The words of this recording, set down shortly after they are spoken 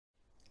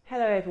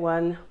Hello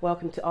everyone,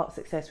 welcome to Art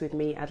Success with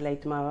me,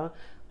 Adelaide Damoah.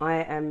 I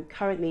am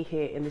currently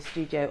here in the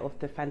studio of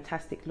the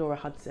fantastic Laura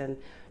Hudson,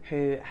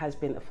 who has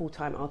been a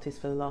full-time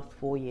artist for the last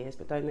 4 years,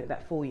 but don't let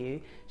that fool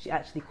you. She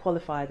actually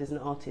qualified as an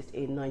artist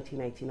in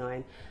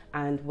 1989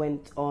 and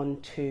went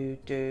on to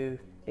do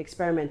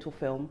experimental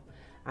film,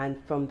 and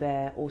from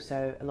there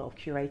also a lot of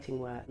curating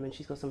work. And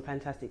she's got some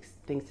fantastic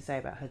things to say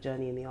about her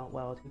journey in the art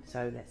world,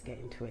 so let's get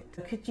into it.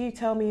 Could you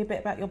tell me a bit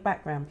about your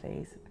background,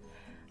 please?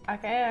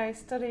 Okay, I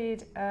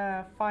studied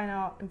fine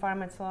art,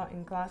 environmental art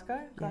in Glasgow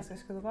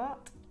School of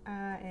Art.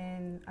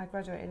 I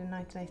graduated in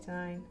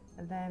 1989,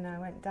 and then I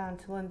went down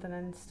to London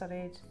and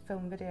studied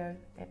film video.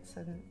 It's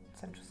in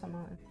Central St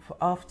Martin.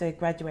 After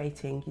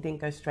graduating, you didn't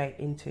go straight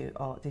into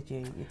art, did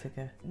you? You took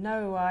a...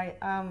 No,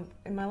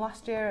 in my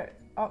last year at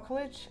art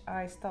college,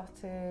 I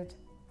started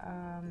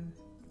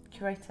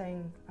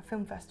curating a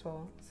film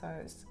festival. So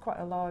it's quite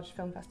a large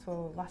film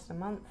festival, lasted a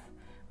month,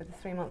 with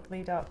a 3-month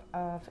lead up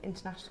of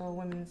international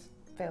women's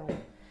film.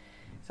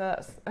 So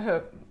that's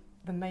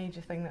the major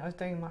thing that I was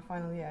doing in my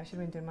final year. I should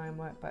have been doing my own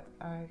work, but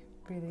I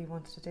really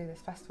wanted to do this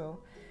festival,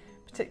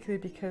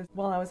 particularly because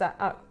while I was at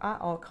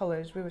our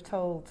college, we were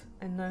told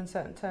in no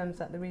uncertain terms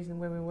that the reason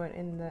women weren't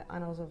in the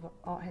annals of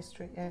art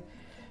history,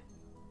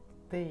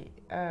 the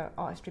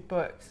art history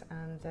books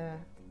and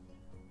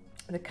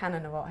the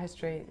canon of art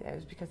history, it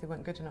was because they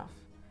weren't good enough.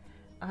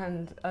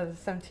 And as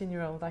a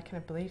 17-year-old, I kind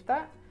of believed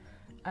that.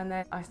 And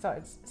then I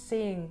started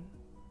seeing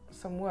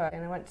some work,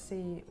 and I went to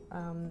see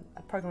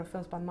a programme of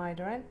films by Maya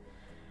Deren,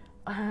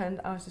 and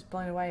I was just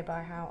blown away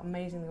by how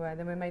amazing they were.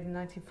 They were made in the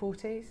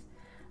 1940s,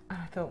 and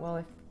I thought, well,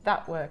 if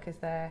that work is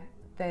there,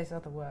 there's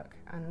other work,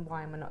 and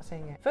why am I not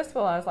seeing it? First of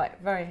all, I was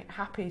like very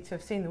happy to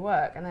have seen the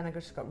work, and then I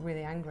just got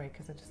really angry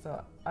because I just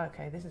thought,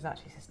 okay, this is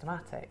actually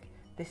systematic,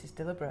 this is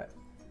deliberate.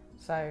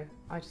 So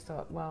I just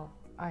thought, well,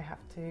 I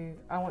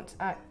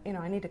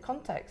need a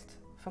context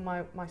for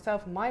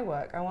myself and my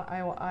work.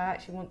 I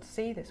actually want to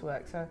see this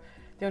work. So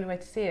the only way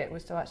to see it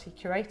was to actually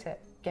curate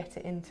it, get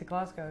it into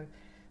Glasgow.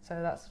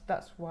 So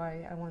that's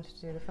why I wanted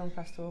to do the film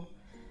festival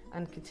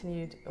and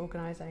continued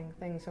organising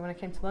things. So when I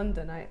came to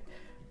London, I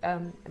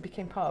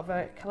became part of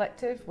a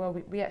collective. Well,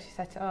 we actually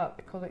set it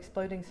up called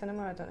Exploding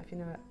Cinema. I don't know if you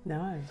know it.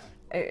 No.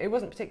 It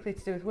wasn't particularly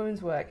to do with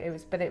women's work. It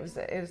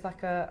was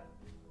like a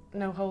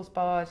no holds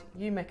barred.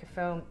 You make a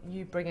film,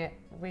 you bring it.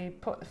 We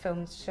put the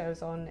film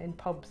shows on in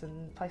pubs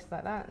and places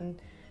like that, and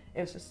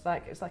it was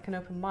like an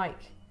open mic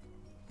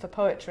for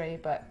poetry,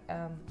 but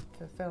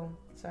for film.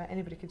 So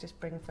anybody could just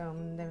bring a film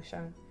and they were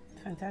shown.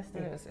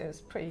 Fantastic. It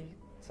was pretty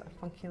sort of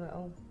funky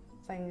little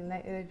thing, and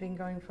they've been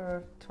going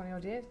for 20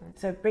 odd years now.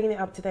 So bringing it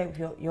up to date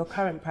with your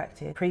current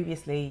practice,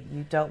 previously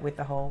you dealt with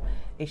the whole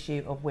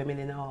issue of women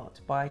in art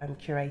by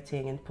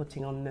curating and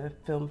putting on the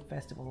film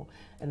festival,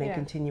 and then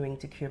continuing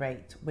to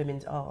curate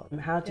women's art.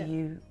 How do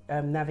you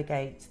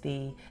navigate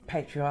the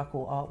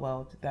patriarchal art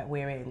world that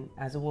we're in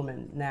as a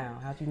woman now?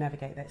 How do you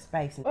navigate that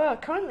space? Well,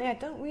 currently I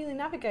don't really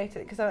navigate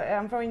it because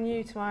I'm very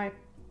new to my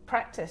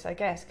practice, I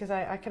guess, because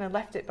I kind of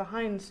left it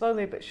behind.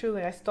 Slowly but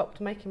surely I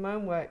stopped making my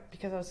own work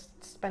because I was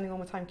spending all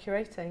my time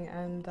curating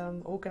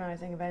and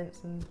organising events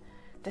and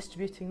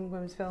distributing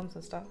women's films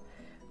and stuff.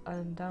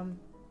 And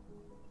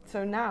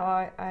so now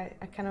I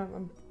kind of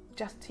am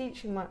just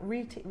teaching,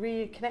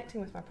 reconnecting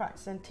with my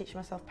practice and teaching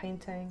myself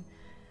painting,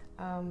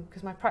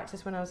 because my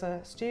practice when I was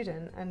a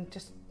student and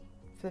just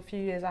for the few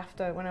years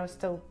after, when I was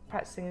still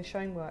practicing and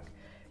showing work,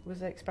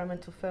 was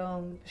experimental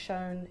film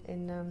shown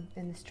in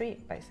the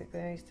street.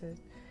 Basically, I used to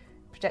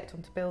project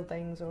onto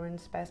buildings or in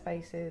spare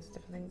spaces,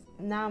 different things.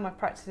 Now my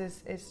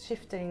practice is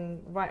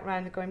shifting right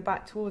round and going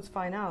back towards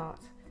fine art,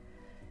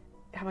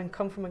 having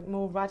come from a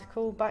more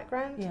radical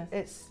background. Yes.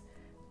 It's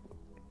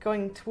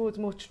going towards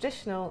more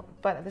traditional,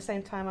 but at the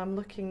same time I'm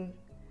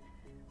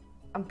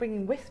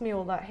bringing with me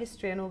all that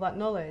history and all that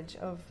knowledge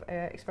of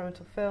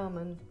experimental film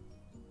and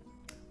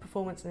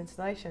performance and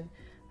installation,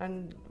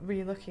 and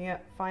really looking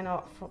at fine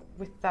art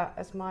with that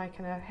as my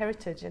kind of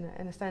heritage in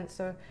a sense.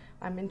 So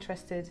I'm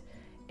interested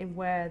in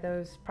where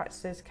those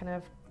practices kind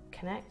of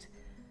connect.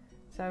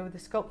 So the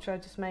sculpture I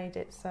just made,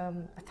 it's a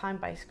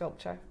time-based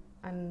sculpture,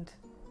 and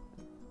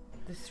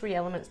there's 3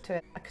 elements to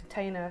it: a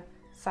container,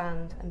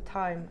 sand and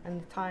time.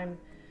 And the time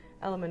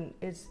element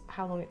is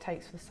how long it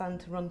takes for the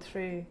sand to run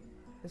through.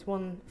 There's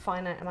one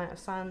finite amount of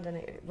sand and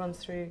it runs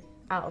through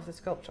out of the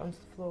sculpture onto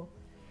the floor.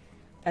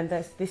 And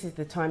this is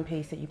the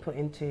timepiece that you put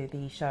into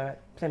the show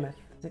at Plymouth.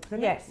 Is it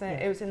Plymouth? Yes,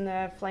 it was in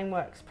the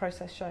Flameworks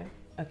process show.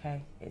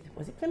 Okay.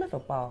 Was it Plymouth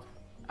or Bath?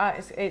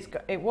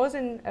 It was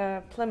in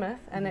Plymouth,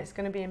 and it's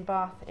going to be in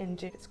Bath in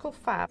June. It's called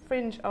FAB,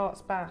 Fringe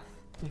Arts Bath.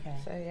 Okay.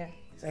 So yeah.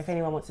 So if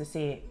anyone wants to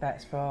see it,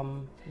 that's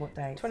from what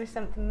date?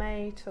 27th of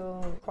May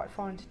till quite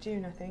far into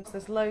June, I think. So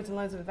there's loads and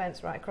loads of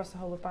events right across the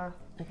whole of Bath.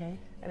 Okay.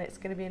 And it's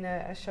going to be in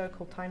a show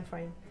called Time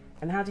Frame.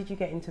 And how did you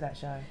get into that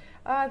show?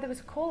 There was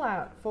a call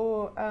out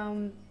for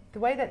the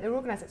way that they're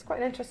organised. It's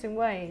quite an interesting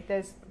way.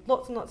 There's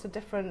lots and lots of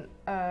different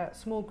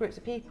small groups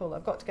of people that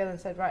have got together and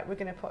said, right, we're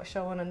going to put a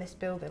show on this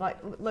building, like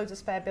loads of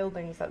spare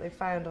buildings that they've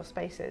found or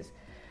spaces.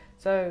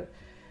 So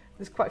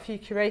there's quite a few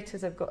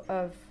curators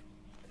have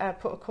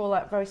put a call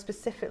out very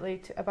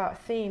specifically about a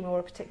theme or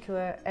a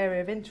particular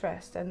area of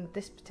interest, and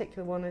this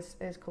particular one is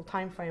called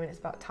Time Frame, and it's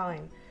about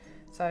time.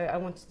 So I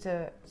wanted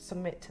to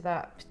submit to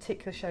that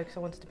particular show because I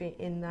wanted to be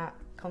in that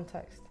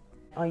context.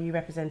 Are you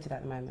represented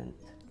at the moment?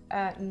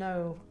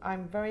 No,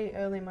 I'm very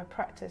early in my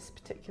practice,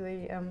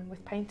 particularly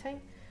with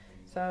painting.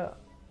 So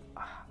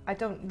I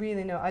don't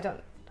really know. I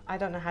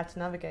don't know how to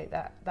navigate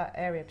that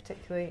area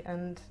particularly,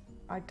 and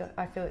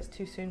I feel it's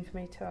too soon for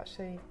me to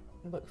actually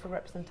look for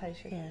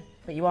representation. Yeah,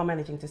 but you are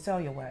managing to sell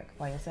your work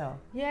by yourself.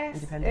 Yes,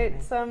 independently.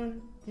 it's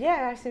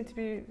I seem to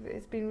be.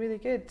 It's been really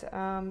good.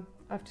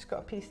 I've just got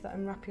a piece that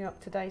I'm wrapping up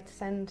today to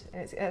send.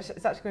 It's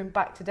actually going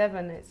back to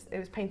Devon. It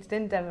was painted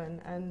in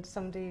Devon, and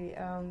somebody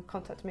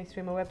contacted me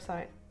through my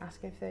website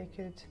asking if they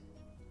could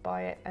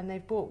buy it, and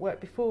they've bought work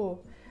before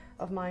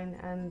of mine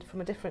and from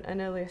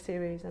an earlier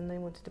series, and they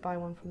wanted to buy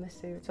one from this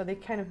series. So they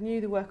kind of knew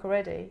the work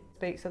already,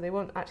 so they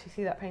won't actually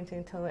see that painting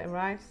until it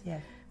arrives. Yeah.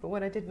 But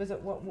what I did was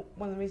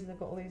one of the reasons I've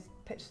got all these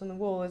pictures on the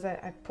wall is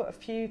I put a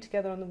few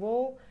together on the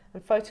wall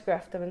and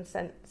photographed them and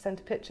sent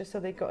a picture, so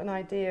they got an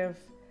idea of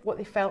what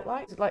they felt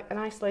like. It's like an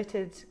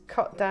isolated,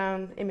 cut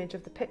down image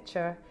of the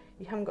picture.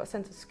 You haven't got a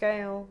sense of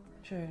scale.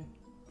 True.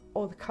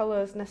 Or the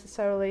colours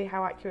necessarily,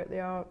 how accurate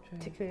they are, True.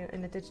 particularly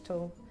in a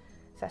digital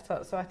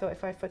setup. So I thought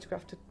if I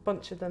photographed a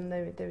bunch of them,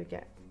 they would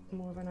get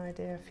more of an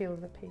idea, a feel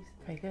of the piece.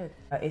 Very good.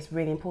 It's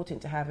really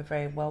important to have a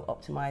very well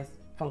optimised,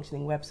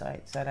 functioning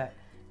website so that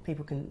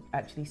people can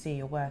actually see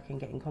your work and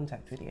get in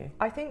contact with you.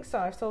 I think so.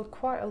 I've sold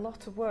quite a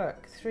lot of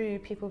work through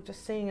people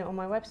just seeing it on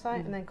my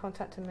website and then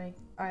contacting me.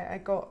 I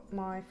got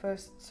my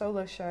first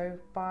solo show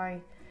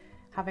by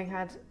having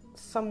had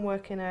some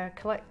work in a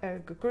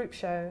group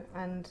show,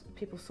 and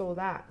people saw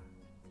that,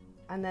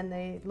 and then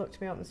they looked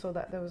me up and saw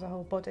that there was a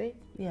whole body.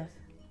 Yes.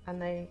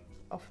 And they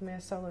offered me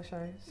a solo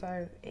show.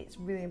 So it's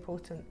really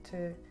important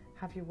to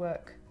have your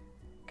work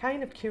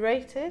kind of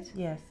curated.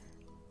 Yes.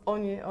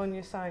 On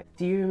your site.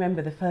 Do you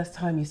remember the first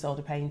time you sold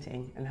a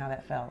painting and how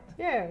that felt?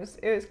 Yeah,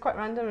 it was quite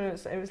random, and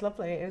it was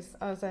lovely.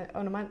 I was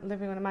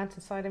living on a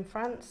mountainside in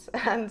France,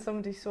 and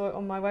somebody saw it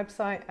on my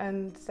website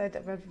and said,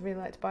 "I'd really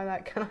like to buy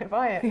that. Can I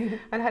buy it?"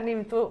 And I hadn't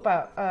even thought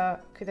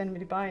about could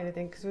anybody buy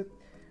anything, because we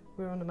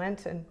were on a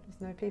mountain.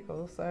 There's no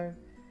people, so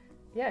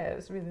yeah, it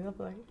was really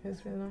lovely. It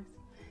was really nice.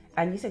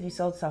 And you said you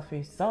sold stuff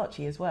through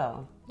Saatchi as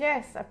well.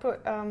 Yes, I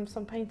put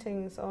some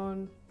paintings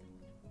on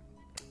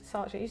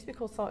Saatchi. It used to be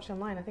called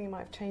HerTake. I think it might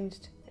have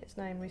changed its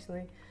name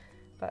recently,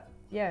 but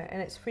yeah, and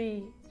it's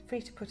free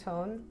to put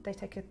on. They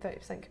take a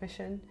 30%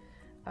 commission.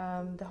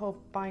 The whole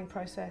buying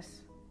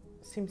process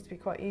seems to be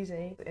quite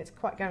easy. It's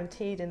quite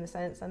guaranteed in the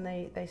sense, and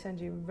they send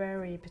you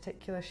very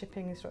particular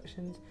shipping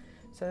instructions.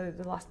 So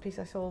the last piece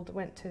I sold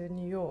went to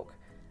New York,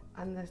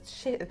 and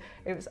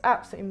it was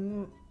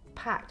absolutely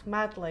packed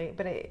madly,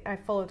 but I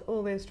followed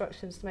all the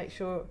instructions to make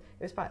sure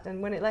it was packed.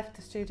 And when it left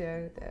the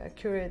studio,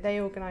 they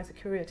organised a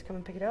courier to come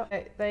and pick it up.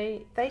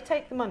 They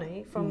take the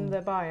money from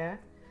the buyer,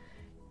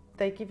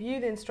 they give you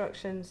the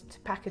instructions to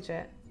package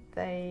it,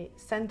 they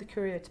send the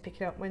courier to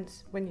pick it up when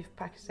you've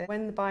packaged it.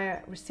 When the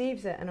buyer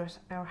receives it and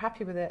are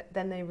happy with it,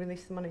 then they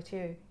release the money to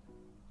you.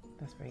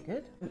 That's very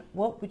good.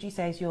 What would you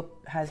say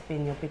has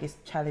been your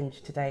biggest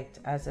challenge to date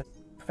as a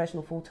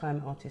professional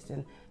full-time artist,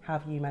 and how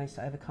have you managed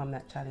to overcome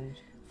that challenge?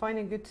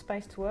 Finding a good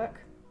space to work.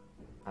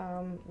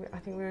 I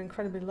think we were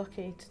incredibly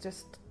lucky to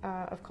just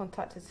have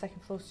contacted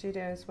second floor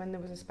studios when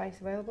there was a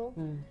space available,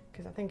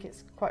 because I think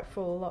it's quite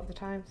full a lot of the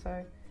time,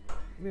 so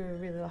we were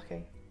really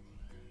lucky,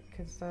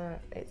 because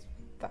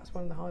that's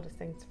one of the hardest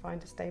things, to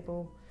find a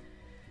stable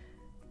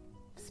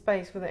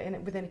space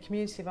within a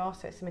community of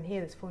artists. I mean, here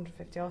there's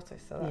 450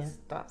 artists, so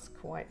that's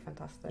quite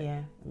fantastic.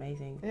 Yeah,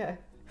 amazing. Yeah.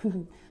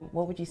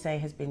 What would you say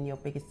has been your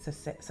biggest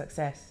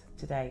success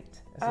to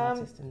date as an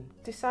artist?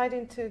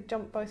 Deciding to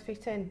jump both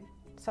feet in,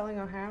 selling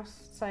our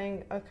house,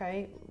 saying,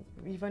 okay,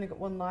 you've only got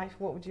one life,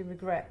 what would you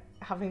regret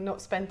having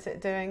not spent it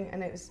doing?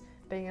 And it was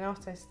being an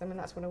artist. I mean,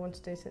 that's what I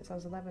wanted to do since I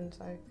was 11,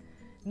 so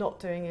not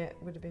doing it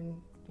would have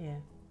been,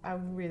 I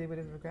really would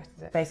have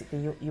regretted it.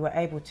 Basically, you were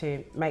able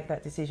to make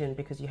that decision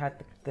because you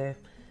had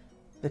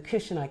the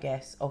cushion, I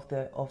guess, of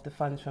the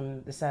funds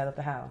from the sale of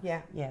the house.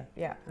 Yeah.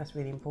 That's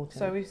really important.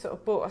 So we sort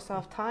of bought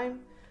ourselves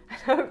time, and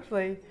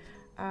hopefully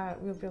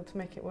we'll be able to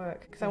make it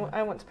work. Because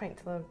I want to paint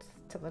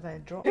till the day I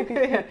drop.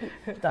 I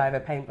have a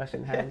paintbrush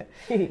in hand.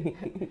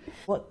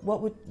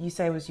 What would you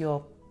say was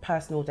your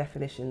personal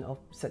definition of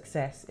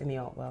success in the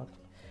art world?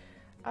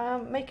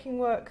 Making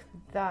work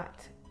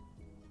that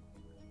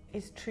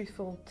is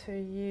truthful to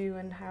you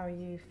and how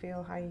you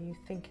feel, how you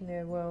think in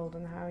the world,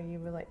 and how you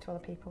relate to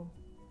other people.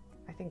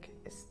 I think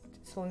as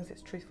long as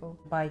it's truthful.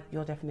 By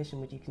your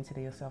definition, would you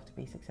consider yourself to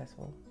be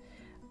successful?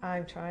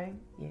 I'm trying.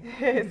 Yeah.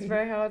 It's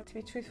very hard to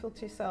be truthful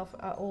to yourself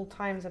at all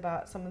times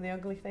about some of the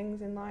ugly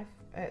things in life.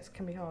 It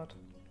can be hard.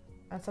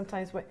 And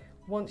sometimes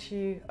once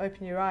you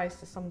open your eyes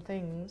to some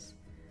things,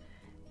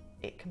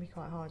 it can be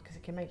quite hard because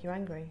it can make you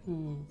angry.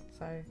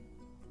 So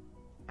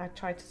I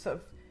try to sort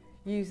of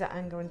use that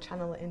anger and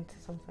channel it into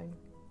something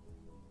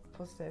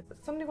positive.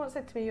 Somebody once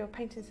said to me, your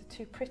paintings are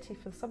too pretty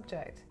for the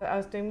subject. I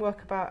was doing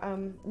work about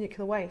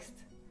nuclear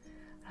waste,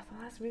 I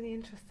thought that's really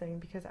interesting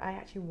because I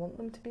actually want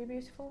them to be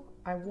beautiful.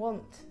 I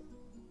want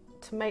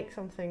to make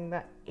something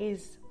that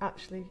is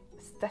actually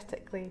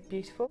aesthetically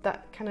beautiful,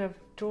 that kind of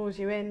draws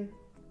you in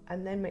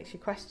and then makes you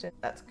question.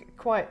 That's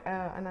quite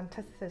an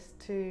antithesis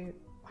to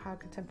how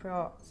contemporary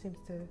art seems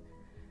to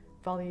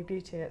value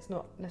beauty. It's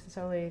not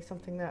necessarily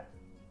something that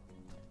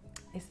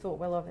is thought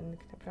well of in the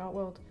contemporary art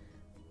world,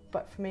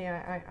 but for me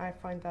I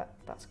find that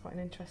that's quite an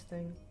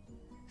interesting,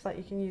 it's like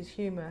you can use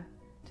humour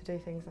to do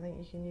things. I think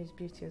you can use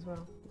beauty as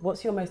well.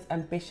 What's your most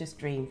ambitious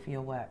dream for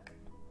your work?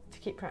 To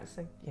keep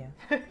practicing. Yeah.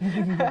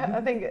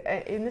 I think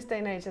in this day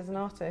and age as an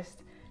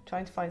artist,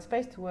 trying to find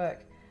space to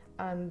work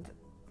and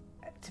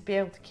to be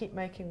able to keep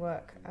making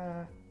work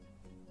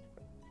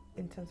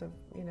in terms of,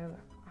 you know,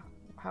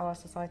 how our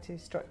society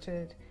is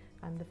structured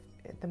and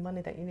the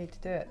money that you need to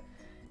do it,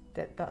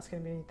 that's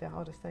going to be the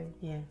hardest thing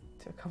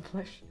to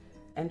accomplish.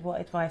 And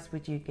what advice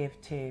would you give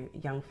to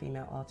young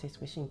female artists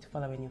wishing to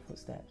follow in your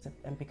footsteps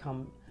and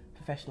become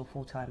professional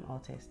full-time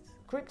artists?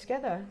 Group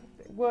together,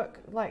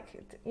 work,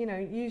 like, you know,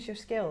 use your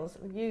skills.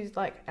 Use,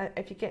 like,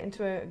 if you get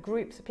into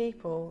groups of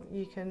people,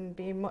 you can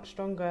be much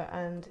stronger,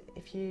 and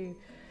if you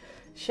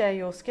share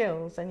your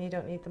skills, then you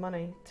don't need the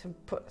money to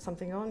put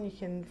something on. You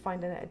can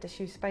find a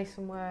disused space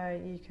somewhere,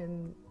 you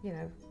can, you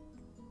know,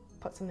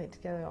 put something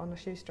together on a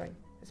shoestring.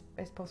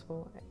 It's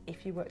possible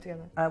if you work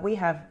together. We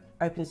have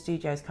open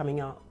studios coming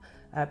up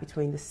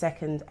between the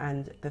 2nd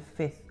and the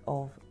 5th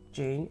of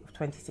June of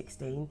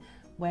 2016.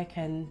 Where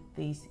can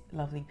these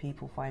lovely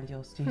people find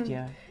your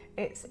studio?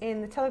 It's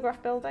in the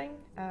Telegraph building,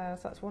 so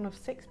that's one of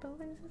 6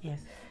 buildings. Yes.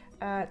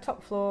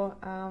 Top floor,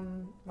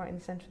 right in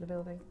the centre of the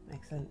building.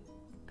 Excellent.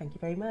 Thank you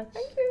very much.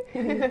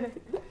 Thank you.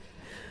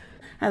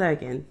 Hello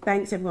again.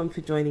 Thanks everyone for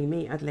joining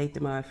me, Adelaide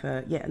Damoah,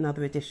 for yet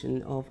another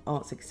edition of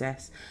Art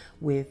Success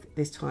with,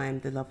 this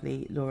time, the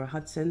lovely Laura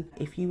Hudson.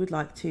 If you would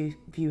like to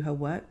view her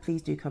work,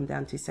 please do come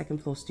down to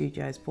Second Floor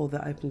Studios for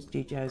the open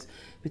studios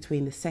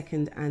between the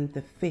 2nd and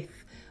the 5th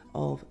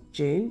of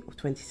June of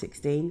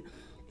 2016.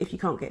 If you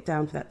can't get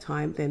down for that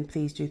time, then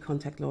please do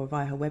contact Laura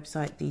via her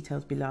website,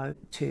 details below,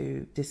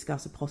 to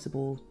discuss a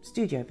possible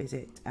studio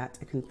visit at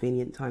a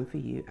convenient time for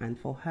you and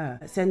for her.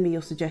 Send me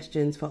your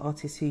suggestions for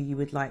artists who you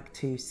would like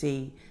to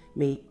see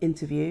me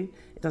interview.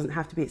 It doesn't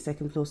have to be at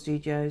Second Floor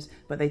Studios,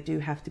 but they do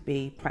have to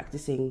be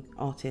practicing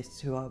artists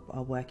who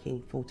are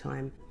working full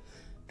time.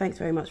 Thanks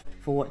very much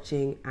for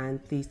watching,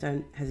 and please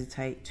don't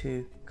hesitate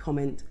to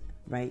comment,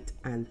 rate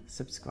and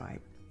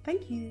subscribe.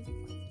 Thank you.